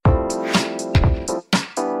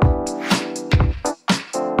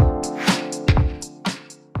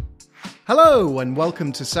Hello and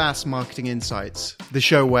welcome to SaaS Marketing Insights, the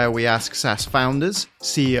show where we ask SaaS founders,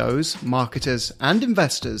 CEOs, marketers, and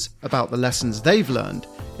investors about the lessons they've learned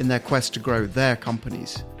in their quest to grow their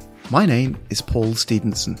companies. My name is Paul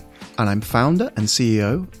Stevenson, and I'm founder and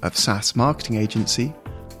CEO of SaaS marketing agency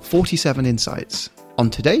 47 Insights. On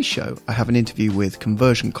today's show, I have an interview with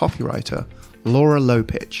conversion copywriter Laura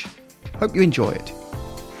Lopich. Hope you enjoy it.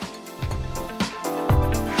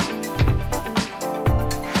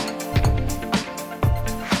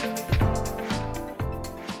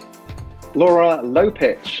 Laura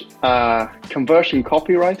Lopich, conversion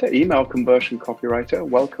copywriter, email conversion copywriter.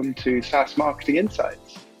 Welcome to SaaS Marketing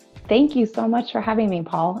Insights. Thank you so much for having me,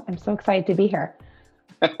 Paul. I'm so excited to be here.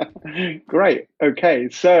 Great. Okay.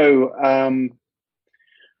 So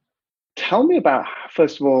tell me about,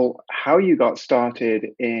 first of all, how you got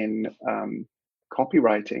started in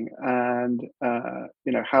copywriting and,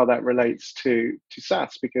 how that relates to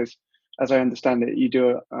SaaS, because as I understand it, you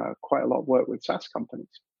do quite a lot of work with SaaS companies.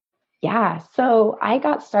 Yeah, so I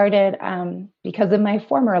got started because of my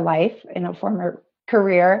former life, in a former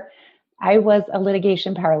career. I was a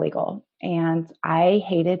litigation paralegal and I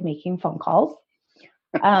hated making phone calls.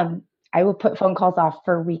 I would put phone calls off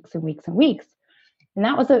for weeks and weeks and weeks. And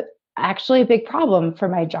that was actually a big problem for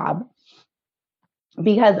my job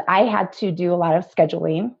because I had to do a lot of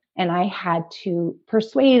scheduling and I had to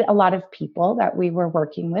persuade a lot of people that we were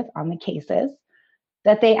working with on the cases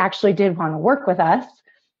that they actually did want to work with us.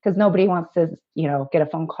 Because nobody wants to, get a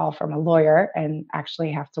phone call from a lawyer and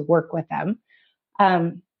actually have to work with them.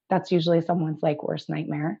 That's usually someone's worst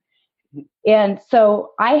nightmare. And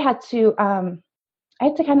so I had to kind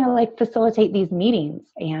of facilitate these meetings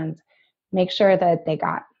and make sure that they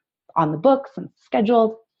got on the books and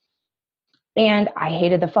scheduled. And I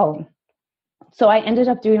hated the phone. So I ended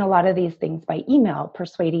up doing a lot of these things by email,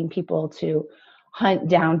 persuading people to hunt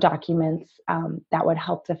down documents that would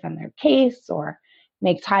help defend their case or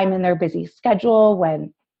make time in their busy schedule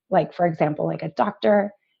when, for example, a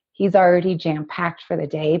doctor, he's already jam-packed for the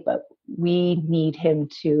day, but we need him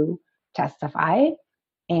to testify.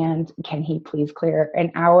 And can he please clear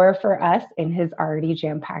an hour for us in his already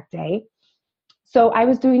jam-packed day? So I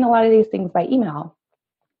was doing a lot of these things by email.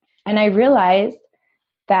 And I realized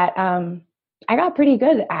that I got pretty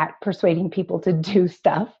good at persuading people to do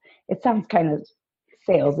stuff. It sounds kind of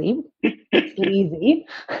salesy, sleazy,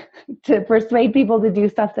 to persuade people to do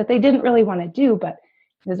stuff that they didn't really want to do, but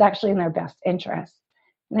it was actually in their best interest.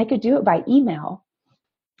 And I could do it by email.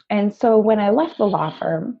 And so when I left the law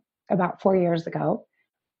firm about 4 years ago,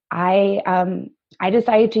 I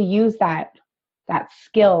decided to use that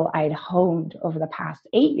skill I'd honed over the past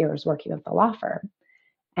 8 years working with the law firm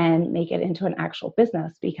and make it into an actual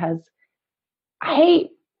business because I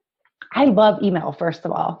love email, first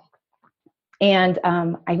of all. And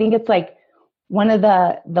I think it's one of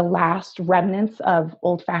the last remnants of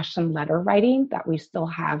old-fashioned letter writing that we still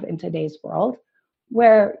have in today's world,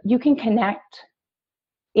 where you can connect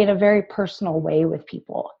in a very personal way with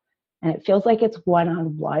people. And it feels like it's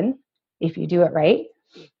one-on-one if you do it right.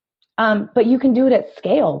 But you can do it at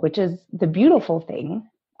scale, which is the beautiful thing,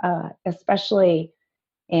 especially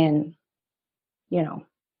in,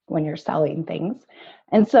 when you're selling things.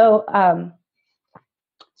 And so,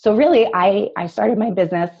 So really, I started my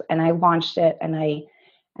business and I launched it and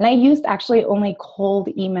I used actually only cold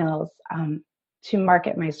emails to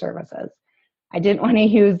market my services. I didn't want to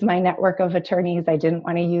use my network of attorneys. I didn't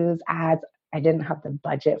want to use ads. I didn't have the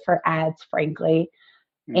budget for ads, frankly.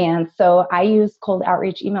 And so I used cold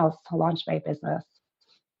outreach emails to launch my business.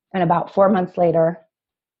 And about 4 months later,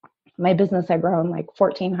 my business had grown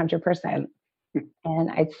 1,400%.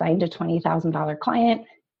 And I'd signed a $20,000 client.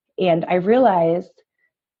 And I realized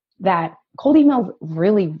that cold emails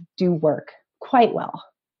really do work quite well,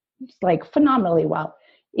 phenomenally well,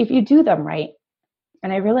 if you do them right.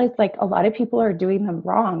 And I realized a lot of people are doing them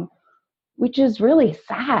wrong, which is really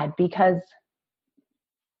sad because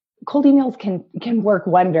cold emails can work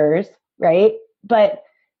wonders, right?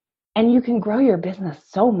 And you can grow your business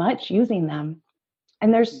so much using them.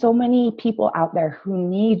 And there's so many people out there who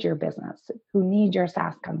need your business, who need your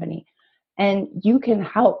SaaS company, and you can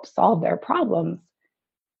help solve their problems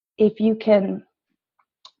if you can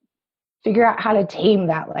figure out how to tame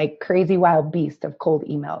that crazy wild beast of cold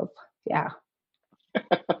emails. Yeah.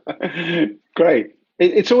 Great.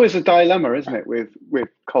 It's always a dilemma, isn't it, with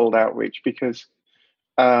cold outreach, because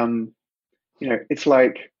it's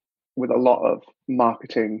like with a lot of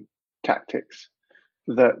marketing tactics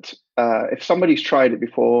that if somebody's tried it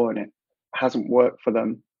before and it hasn't worked for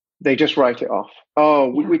them, they just write it off. Oh,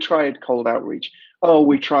 we tried cold outreach. Oh,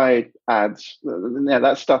 we tried ads. Yeah,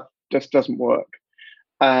 that stuff just doesn't work.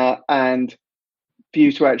 and for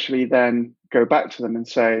you to actually then go back to them and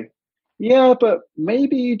say, yeah, but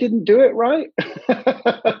maybe you didn't do it right.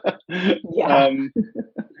 Yeah.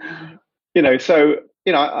 So,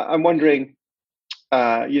 I'm wondering,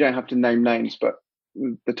 you don't have to name names, but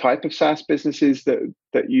the type of SaaS businesses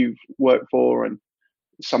that you've worked for and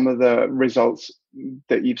some of the results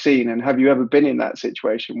that you've seen. And have you ever been in that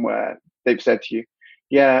situation where they've said to you,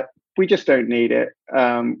 yeah, we just don't need it.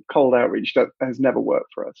 Cold outreach has never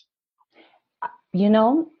worked for us.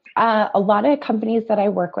 A lot of companies that I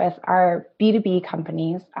work with are B2B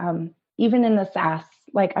companies, even in the SaaS,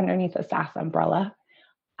 like underneath the SaaS umbrella.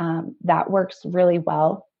 That works really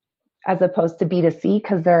well as opposed to B2C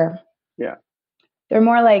because they're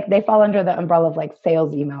more like they fall under the umbrella of like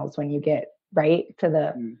sales emails when you get right to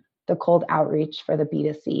the cold outreach for the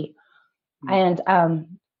B2C. And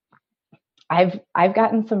I've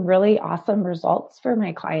gotten some really awesome results for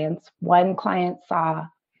my clients. One client saw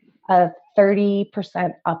a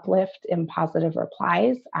 30% uplift in positive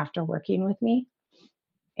replies after working with me.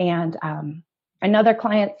 And another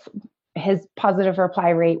client, his positive reply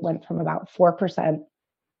rate went from about 4%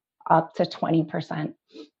 up to 20%.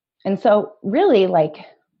 And so really, like,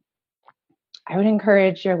 I would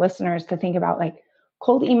encourage your listeners to think about like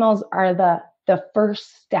cold emails are the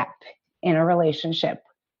first step in a relationship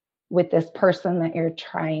with this person that you're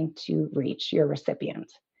trying to reach, your recipient.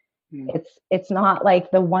 It's not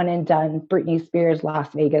like the one and done Britney Spears Las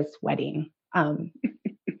Vegas wedding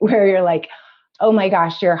where you're like, oh my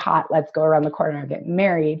gosh, you're hot, let's go around the corner and get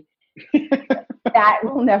married. That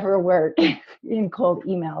will never work in cold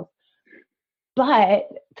emails. But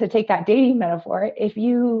to take that dating metaphor, if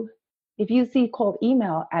you see cold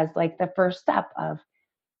email as like the first step of,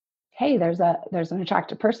 hey, there's an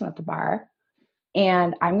attractive person at the bar,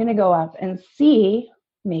 and I'm going to go up and see,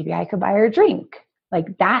 maybe I could buy her a drink.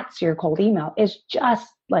 Like that's your cold email. It's just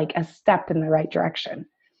like a step in the right direction.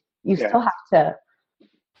 You still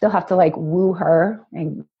have to like woo her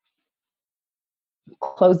and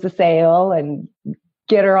close the sale and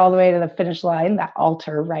get her all the way to the finish line, that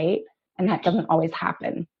altar, right? And that doesn't always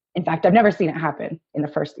happen. In fact, I've never seen it happen in the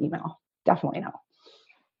first email. Definitely no.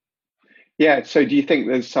 Yeah. So do you think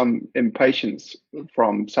there's some impatience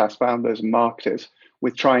from SaaS founders and marketers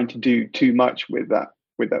with trying to do too much with that,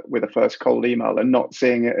 with a first cold email and not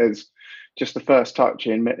seeing it as just the first touch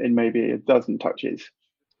in maybe a dozen touches?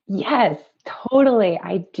 Yes, totally.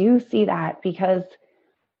 I do see that because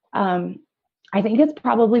I think it's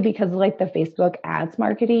probably because of like the Facebook ads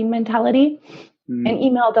marketing mentality. And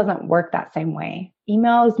email doesn't work that same way.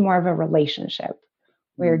 Email is more of a relationship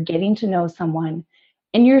where you're getting to know someone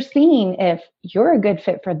and you're seeing if you're a good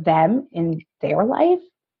fit for them in their life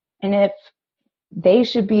and if they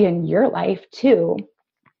should be in your life too.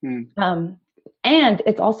 And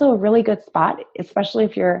it's also a really good spot, especially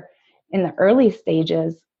if you're in the early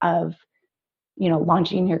stages of,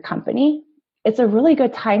 launching your company. It's a really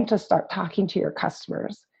good time to start talking to your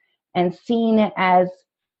customers and seeing it as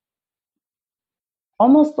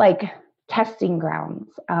almost like testing grounds.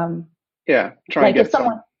 Try and like get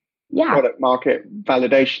some product market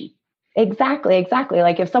validation. Exactly.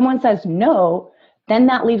 Like if someone says no, then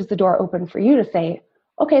that leaves the door open for you to say,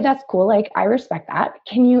 okay, that's cool. Like I respect that.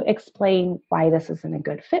 Can you explain why this isn't a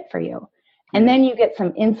good fit for you? And then you get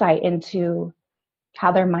some insight into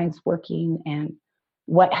how their mind's working and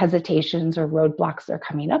what hesitations or roadblocks they're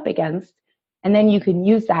coming up against. And then you can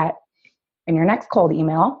use that in your next cold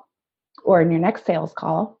email or in your next sales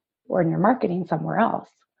call or in your marketing somewhere else.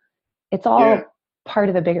 It's all part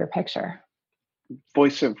of the bigger picture.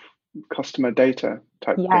 Voice of customer data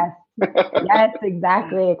type thing. Yes,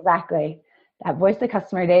 exactly. That voice of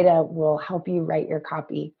customer data will help you write your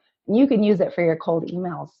copy. And you can use it for your cold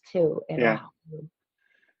emails too. It'll help you.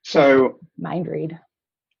 So mind read.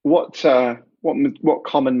 What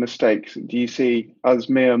common mistakes do you see us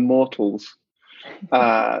mere mortals,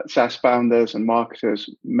 SaaS founders and marketers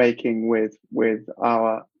making with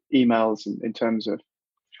our emails in terms of,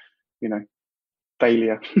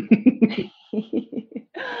 failure?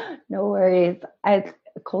 No worries.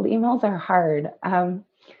 Cold emails are hard.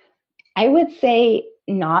 I would say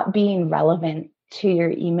not being relevant to your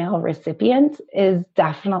email recipient is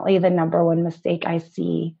definitely the number one mistake I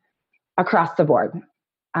see across the board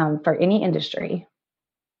for any industry.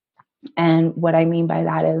 And what I mean by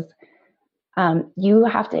that is you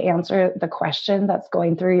have to answer the question that's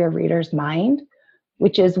going through your reader's mind,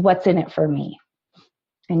 which is what's in it for me?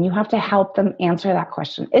 And you have to help them answer that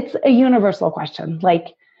question. It's a universal question.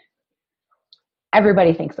 Like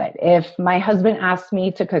everybody thinks that. If my husband asks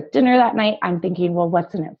me to cook dinner that night, I'm thinking, well,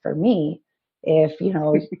 what's in it for me? If,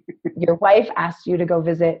 your wife asks you to go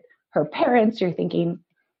visit her parents, you're thinking,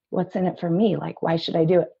 what's in it for me? Like, why should I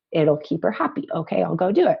do it? It'll keep her happy. Okay, I'll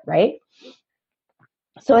go do it, right?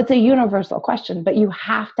 So it's a universal question, but you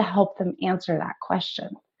have to help them answer that question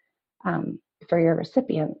for your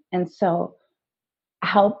recipient. And so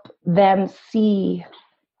help them see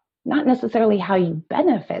not necessarily how you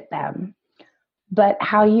benefit them, but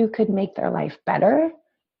how you could make their life better.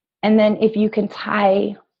 And then if you can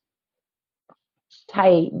tie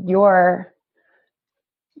your,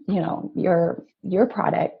 your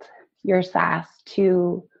product, your SaaS,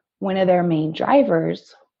 to one of their main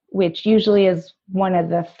drivers, which usually is one of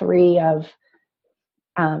the three of,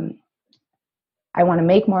 I want to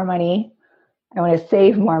make more money, I want to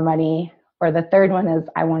save more money, or the third one is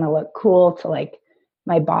I want to look cool to like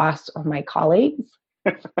my boss or my colleagues.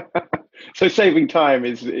 So saving time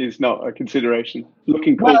is not a consideration.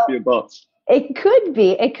 Looking cool for your boss. It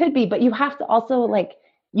could be, but you have to also like,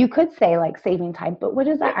 you could say like saving time, but what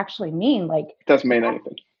does that actually mean? Like, it doesn't mean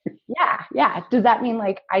anything. Yeah. Does that mean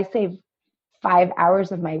like I save 5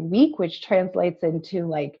 hours of my week, which translates into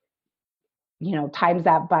like, times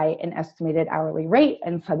that by an estimated hourly rate,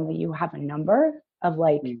 and suddenly you have a number of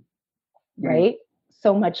like, right?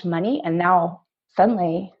 So much money. And now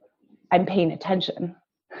suddenly I'm paying attention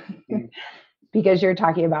because you're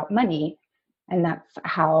talking about money. And that's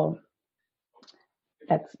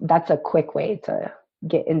a quick way to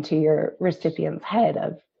get into your recipient's head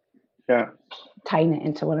of tying it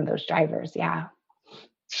into one of those drivers. Yeah.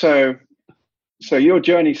 So your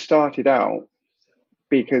journey started out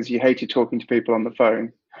because you hated talking to people on the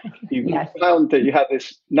phone. You found that you had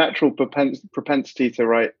this natural propensity to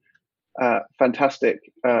write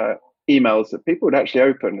fantastic emails that people would actually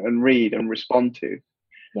open and read and respond to.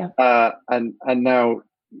 Yeah. And now,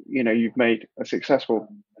 you've made a successful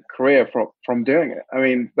career from doing it. I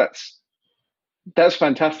mean, that's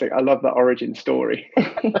fantastic. I love that origin story.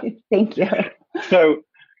 Thank you. So,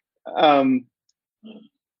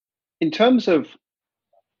 in terms of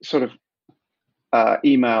sort of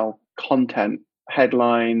email content,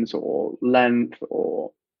 headlines or length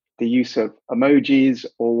or the use of emojis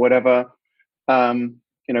or whatever,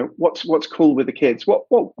 what's cool with the kids?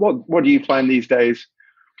 What do you find these days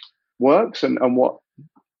works and what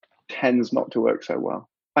tends not to work so well?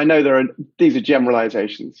 I know these are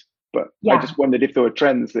generalizations, but I just wondered if there were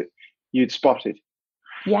trends that you'd spotted.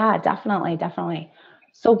 Yeah, definitely.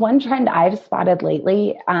 So one trend I've spotted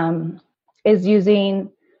lately is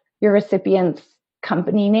using your recipient's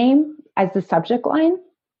company name as the subject line.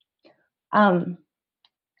 And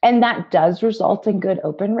that does result in good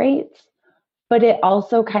open rates, but it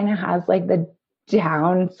also kind of has like the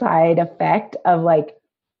downside effect of like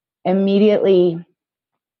immediately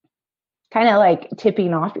kind of like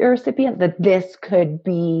tipping off your recipient that this could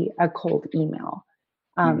be a cold email.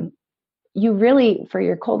 You really, for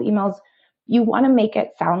your cold emails, you want to make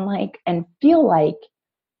it sound like and feel like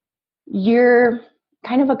you're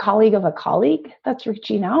kind of a colleague of a colleague that's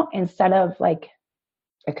reaching out, instead of like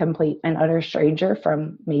a complete and utter stranger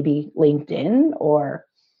from maybe LinkedIn or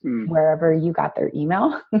wherever you got their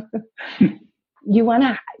email. You want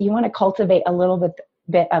to cultivate a little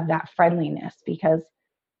bit of that friendliness, because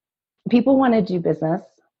people want to do business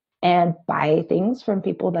and buy things from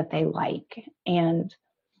people that they like. And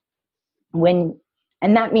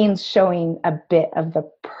that means showing a bit of the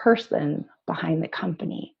person behind the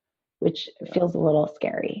company, which feels a little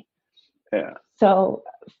scary. Yeah. So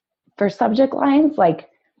for subject lines, like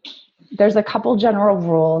there's a couple general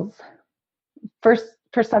rules. First,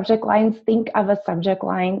 for subject lines, think of a subject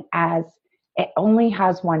line as it only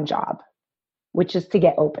has one job, which is to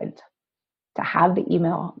get opened, to have the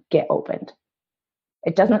email get opened.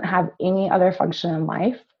 It doesn't have any other function in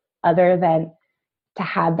life other than to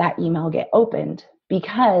have that email get opened,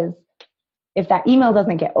 because if that email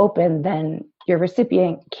doesn't get opened, then your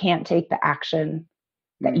recipient can't take the action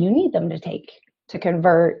that you need them to take to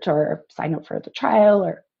convert or sign up for the trial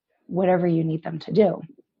or whatever you need them to do.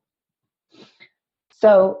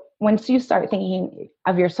 So once you start thinking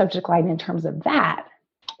of your subject line in terms of that,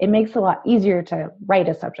 it makes it a lot easier to write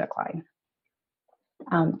a subject line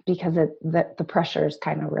because the pressure is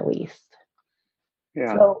kind of released.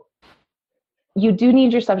 Yeah. So you do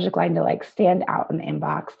need your subject line to like stand out in the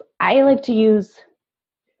inbox. I like to use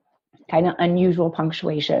kind of unusual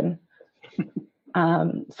punctuation.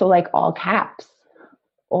 So like all caps,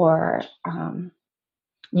 or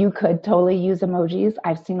you could totally use emojis.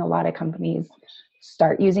 I've seen a lot of companies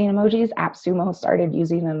start using emojis. AppSumo started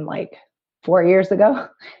using them like 4 years ago.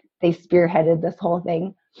 They spearheaded this whole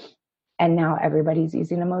thing, and now everybody's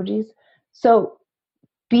using emojis. So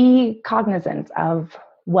be cognizant of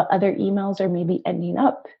what other emails are maybe ending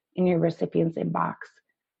up in your recipient's inbox,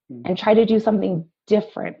 and try to do something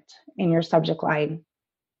different in your subject line.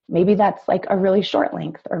 Maybe that's like a really short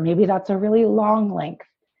length, or maybe that's a really long length.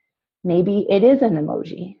 Maybe it is an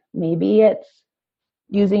emoji. Maybe it's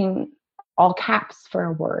using all caps for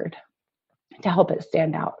a word to help it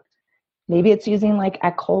stand out. Maybe it's using like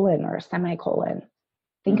a colon or a semicolon.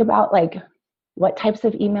 Think about like what types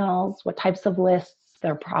of emails, what types of lists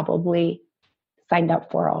they're probably signed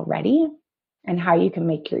up for already, and how you can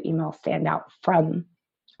make your email stand out from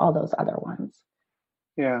all those other ones.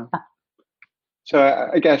 Yeah. So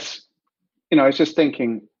I guess, I was just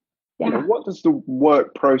thinking, what does the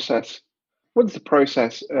process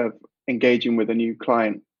of engaging with a new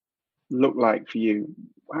client look like for you?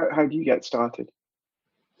 How do you get started?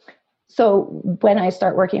 So when I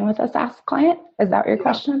start working with a SaaS client, is that your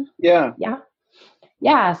question? Yeah.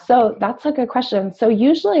 Yeah. So that's a good question. So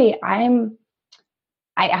usually I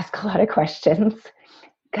ask a lot of questions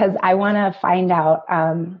because I want to find out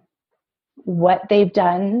what they've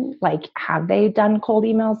done. Like, have they done cold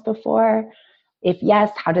emails before? If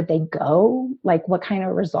yes, how did they go? Like, what kind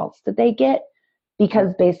of results did they get?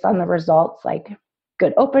 Because based on the results, like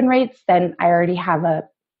good open rates, then I already have a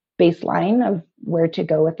baseline of where to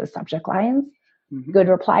go with the subject lines. Mm-hmm. Good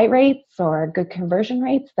reply rates or good conversion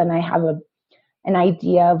rates, then I have an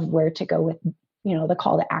idea of where to go with, the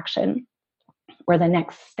call to action or the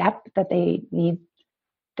next step that they need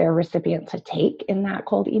their recipient to take in that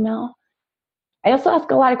cold email. I also ask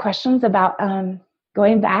a lot of questions about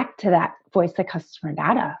going back to that voice of customer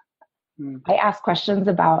data. I ask questions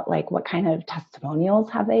about like what kind of testimonials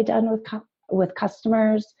have they done with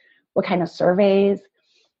customers, what kind of surveys,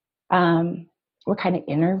 what kind of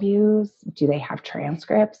interviews, do they have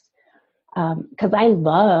transcripts? Because I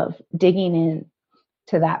love digging in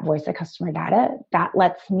to that voice of customer data. That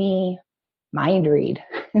lets me mind read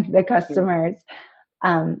the customers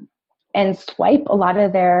and swipe a lot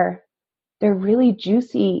of their really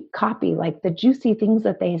juicy copy, like the juicy things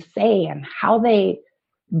that they say and how they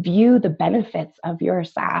view the benefits of your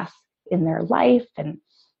SaaS in their life and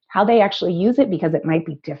how they actually use it, because it might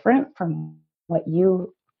be different from what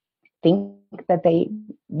you think that they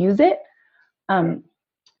use it. And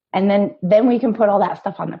then we can put all that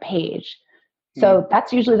stuff on the page. So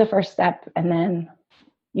that's usually the first step. And then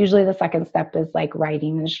usually the second step is like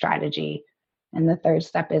writing the strategy. And the third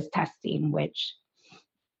step is testing, which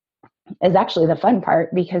is actually the fun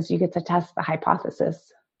part because you get to test the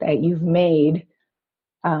hypothesis that you've made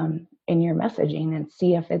in your messaging and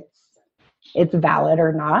see if it's valid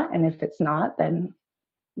or not. And if it's not, then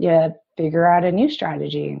you figure out a new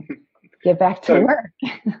strategy and get back to work.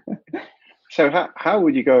 So how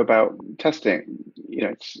would you go about testing?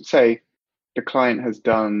 Say the client has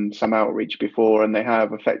done some outreach before and they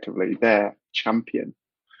have effectively their champion.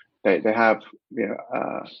 They have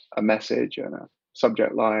a message and a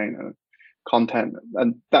subject line and content,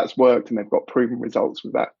 and that's worked and they've got proven results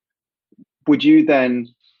with that. Would you then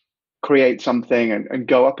create something and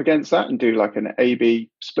go up against that and do like an A/B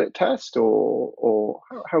split test, or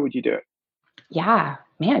how would you do it? Yeah,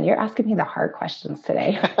 man, you're asking me the hard questions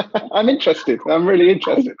today. I'm interested. I'm really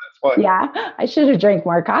interested. That's why. Yeah, I should have drank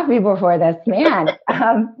more coffee before this, man.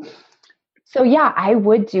 So yeah, I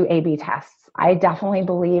would do A/B tests. I definitely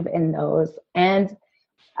believe in those, and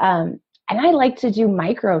I like to do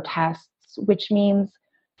micro tests, which means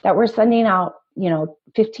that we're sending out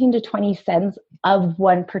 15 to 20 sends of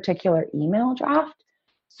one particular email draft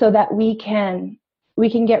so that we can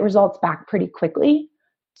get results back pretty quickly.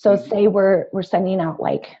 So say we're sending out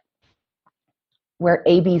we're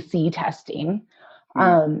ABC testing,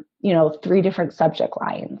 3 different subject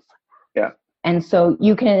lines. Yeah. And so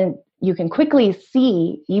you can quickly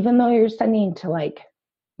see, even though you're sending to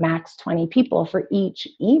max 20 people for each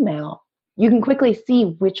email, you can quickly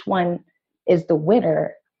see which one is the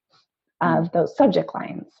winner of those subject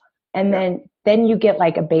lines. And then you get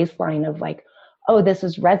a baseline of oh, this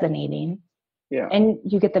is resonating. Yeah. And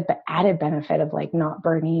you get the added benefit of not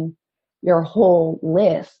burning your whole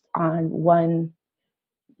list on one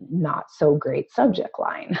not so great subject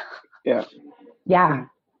line. Yeah. Yeah.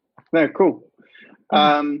 No, cool.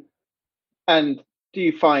 Yeah. And do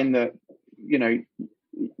you find that,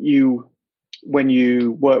 when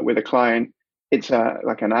you work with a client, it's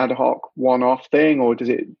like an ad hoc one-off thing, or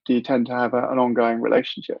do you tend to have an ongoing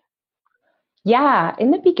relationship? Yeah.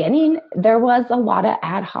 In the beginning, there was a lot of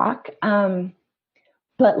ad hoc.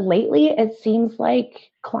 But lately, it seems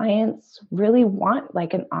like clients really want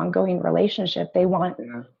an ongoing relationship. They want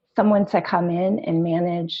someone to come in and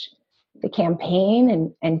manage the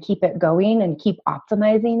campaign and keep it going and keep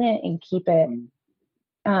optimizing it and keep it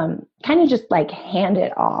kind of just hand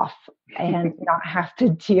it off and not have to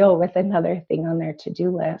deal with another thing on their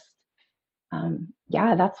to-do list.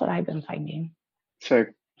 Yeah, that's what I've been finding. So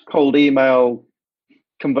cold email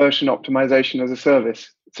conversion optimization as a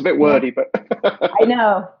service. It's a bit Yeah, wordy, but I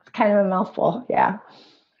know. It's kind of a mouthful. Yeah.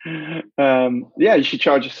 yeah, you should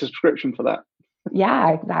charge a subscription for that.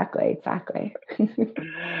 Yeah, exactly. Exactly.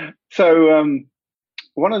 So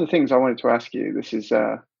one of the things I wanted to ask you, this is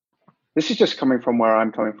just coming from where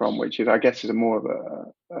I'm coming from, which is, I guess, is a more of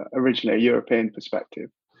originally a European perspective.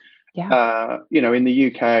 Yeah. In the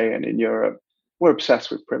UK and in Europe, we're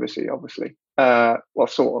obsessed with privacy, obviously. Well,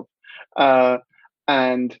 sort of.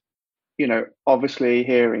 And, obviously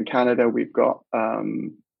here in Canada, we've got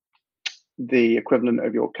the equivalent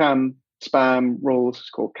of your CAM spam rules. It's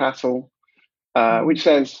called CASL, which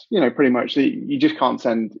says, pretty much that you just can't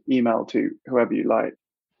send email to whoever you like.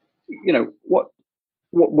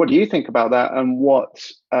 What do you think about that, and what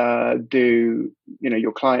do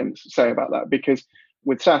your clients say about that? Because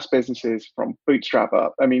with SaaS businesses from bootstrap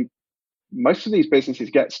up, I mean, most of these businesses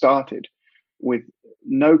get started with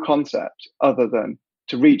no concept other than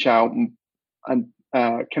to reach out and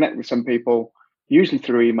connect with some people, usually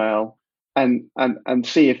through email, and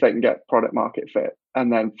see if they can get product market fit,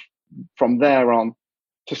 and then from there on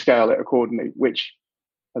to scale it accordingly, which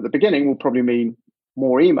at the beginning will probably mean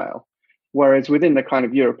more email. Whereas within the kind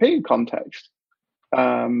of European context,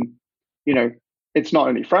 um, it's not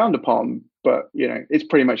only frowned upon, but it's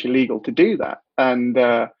pretty much illegal to do that. And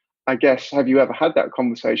I guess, have you ever had that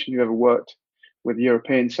conversation? You ever worked with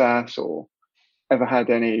European SaaS or ever had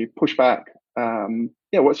any pushback?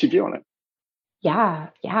 What's your view on it? Yeah.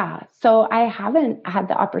 Yeah. So I haven't had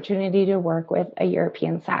the opportunity to work with a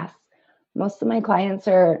European SaaS. Most of my clients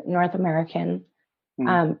are North American,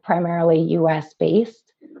 primarily US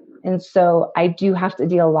based. And so I do have to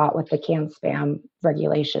deal a lot with the CAN spam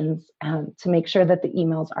regulations to make sure that the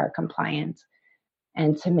emails are compliant,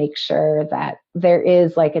 and to make sure that there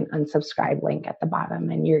is like an unsubscribe link at the bottom,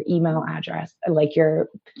 and your email address, like your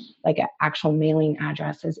like an actual mailing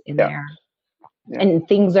address, is in there. Yeah. And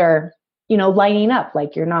things are, lining up,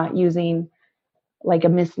 like you're not using like a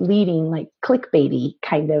misleading, like clickbaity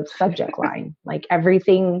kind of subject line. Like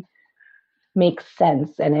everything makes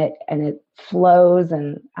sense, and it flows,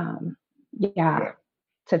 and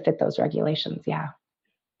to fit those regulations. Yeah.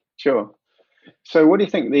 Sure. So what do you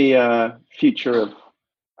think the future of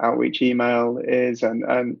outreach email is,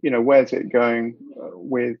 and where's it going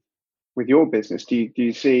with your business? Do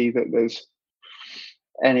you see that there's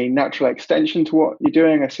any natural extension to what you're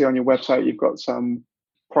doing? I see on your website you've got some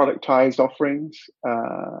productized offerings.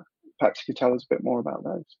 Perhaps you could tell us a bit more about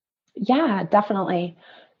those. Yeah, definitely.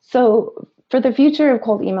 So for the future of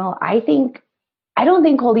cold email, I don't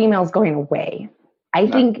think cold email is going away. I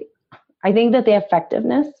think that the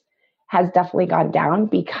effectiveness has definitely gone down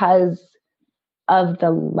because of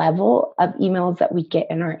the level of emails that we get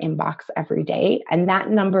in our inbox every day. And that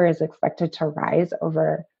number is expected to rise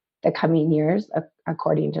over the coming years,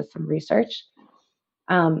 according to some research.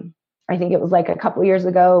 I think it was like a couple years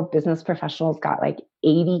ago, business professionals got like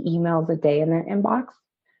 80 emails a day in their inbox.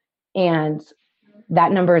 And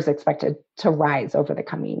that number is expected to rise over the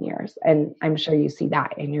coming years. And I'm sure you see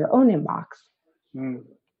that in your own inbox.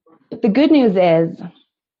 But the good news is,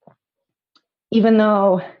 even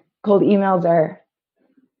though cold emails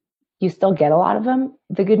you still get a lot of them,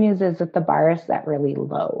 the good news is that the bar is set really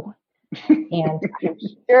low. And I'm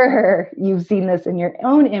sure you've seen this in your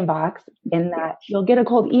own inbox, in that you'll get a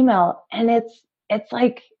cold email and it's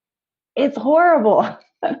like, it's horrible.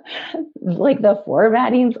 Like the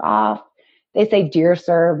formatting's off. They say, "Dear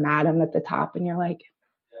Sir, Madam" at the top, and you're like,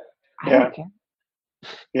 I don't care.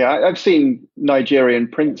 Yeah, I've seen Nigerian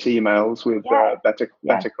Prince emails with better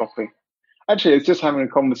copy. Actually, I was just having a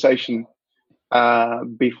conversation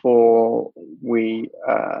before we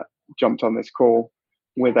jumped on this call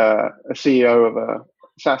with a CEO of a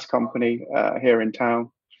SaaS company here in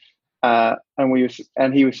town,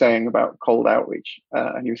 and he was saying about cold outreach,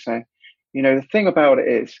 and he was saying, the thing about it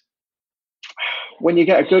is, when you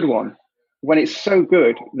get a good one, when it's so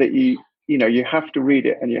good that you have to read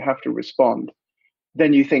it and you have to respond,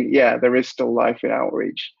 then you think, yeah, there is still life in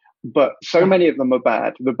outreach. But so many of them are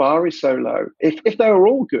bad. The bar is so low. If they were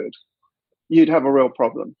all good, you'd have a real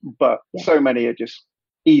problem. But so many are just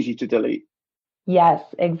easy to delete. Yes,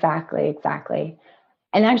 exactly.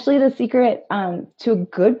 And actually, the secret to a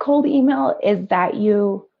good cold email is that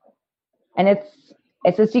and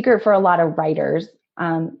it's a secret for a lot of writers.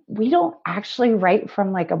 We don't actually write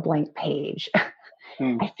from like a blank page.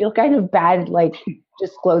 I feel kind of bad, like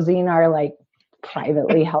disclosing our like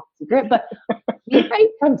privately held secret, but we write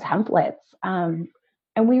from templates, and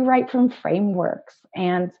we write from frameworks.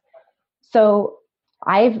 And so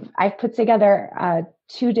I've put together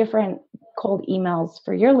 2 different cold emails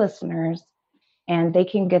for your listeners, and they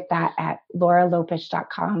can get that at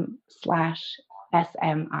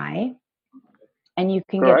lauralopich.com/SMI. And you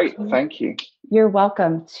can Great, thank you. You're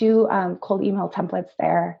welcome. 2 cold email templates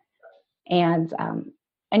there, and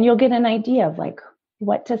you'll get an idea of like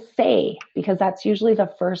what to say, because that's usually the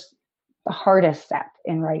hardest step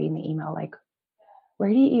in writing the email. Like, where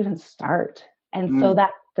do you even start? And so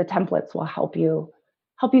that the templates will help you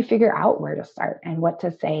figure out where to start and what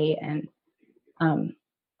to say, and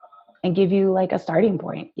give you like a starting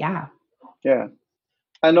point. Yeah.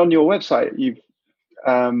 And on your website, you've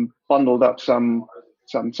bundled up some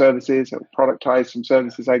services, or productized some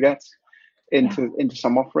services, I guess, into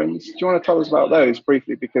some offerings. Do you want to tell us about those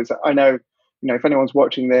briefly? Because I know, if anyone's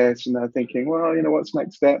watching this and they're thinking, well, what's the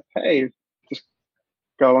next step? Hey, just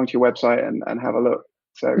go along to your website and have a look.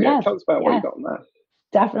 So tell us about what you got on there.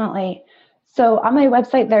 Definitely. So on my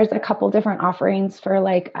website, there's a couple different offerings for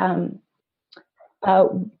like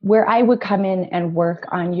where I would come in and work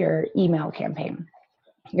on your email campaign,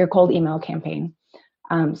 your cold email campaign,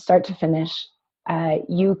 start to finish.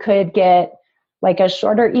 You could get like a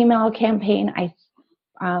shorter email campaign,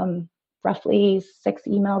 roughly 6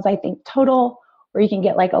 emails, I think, total, or you can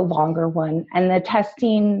get like a longer one. And the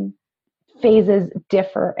testing phases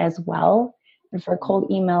differ as well. And for cold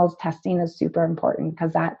emails, testing is super important,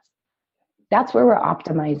 because that's where we're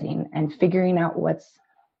optimizing and figuring out what's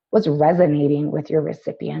resonating with your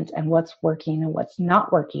recipient and what's working and what's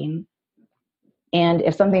not working. And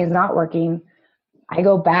if something is not working, I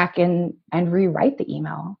go back and rewrite the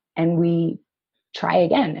email, and we try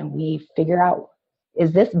again, and we figure out,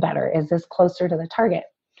 is this better? Is this closer to the target?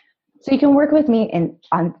 So you can work with me in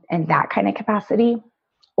that kind of capacity.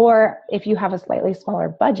 Or if you have a slightly smaller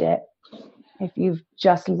budget, if you've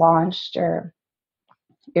just launched or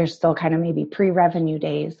you're still kind of maybe pre-revenue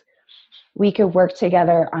days, we could work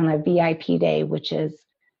together on a VIP day, which is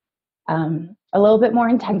a little bit more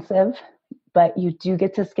intensive, but you do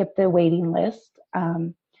get to skip the waiting list.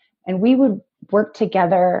 And we would work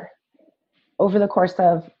together over the course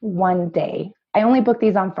of one day. I only book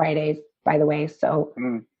these on Fridays, by the way, so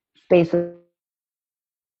space is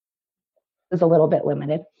a little bit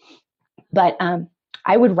limited. But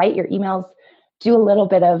I would write your emails, do a little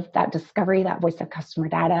bit of that discovery, that voice of customer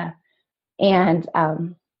data, and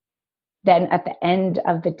then at the end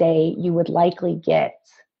of the day, you would likely get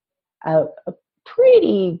a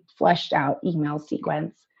pretty fleshed out email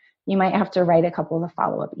sequence. You might have to write a couple of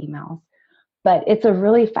follow-up emails, but it's a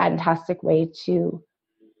really fantastic way to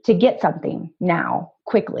get something now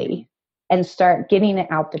quickly and start getting it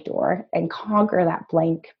out the door and conquer that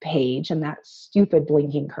blank page and that stupid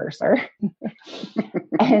blinking cursor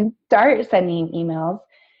and start sending emails.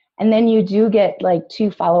 And then you do get like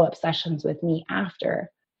 2 follow-up sessions with me after,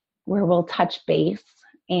 where we'll touch base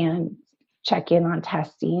and check in on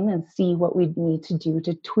testing and see what we need to do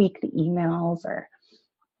to tweak the emails or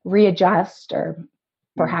readjust, or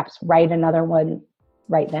perhaps write another one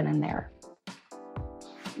right then and there.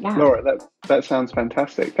 Yeah. Laura, that sounds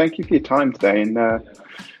fantastic. Thank you for your time today, and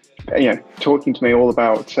talking to me all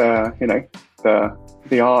about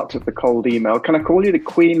the art of the cold email. Can I call you the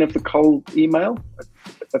queen of the cold email?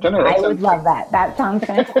 I don't know. I would love that. That sounds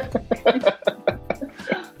fantastic.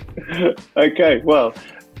 Okay, well,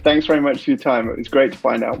 thanks very much for your time. It was great to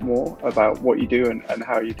find out more about what you do and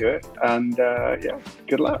how you do it. And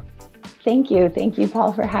good luck. Thank you. Thank you,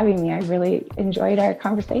 Paul, for having me. I really enjoyed our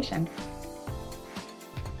conversation.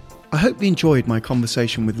 I hope you enjoyed my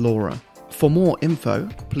conversation with Laura. For more info,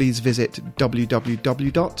 please visit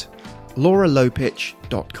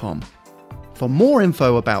www.lauralopich.com. For more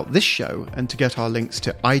info about this show and to get our links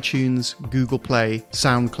to iTunes, Google Play,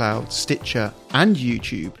 SoundCloud, Stitcher, and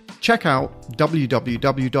YouTube, check out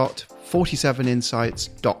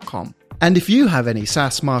www.47insights.com. And if you have any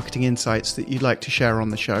SaaS marketing insights that you'd like to share on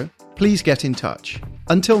the show, please get in touch.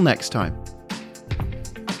 Until next time.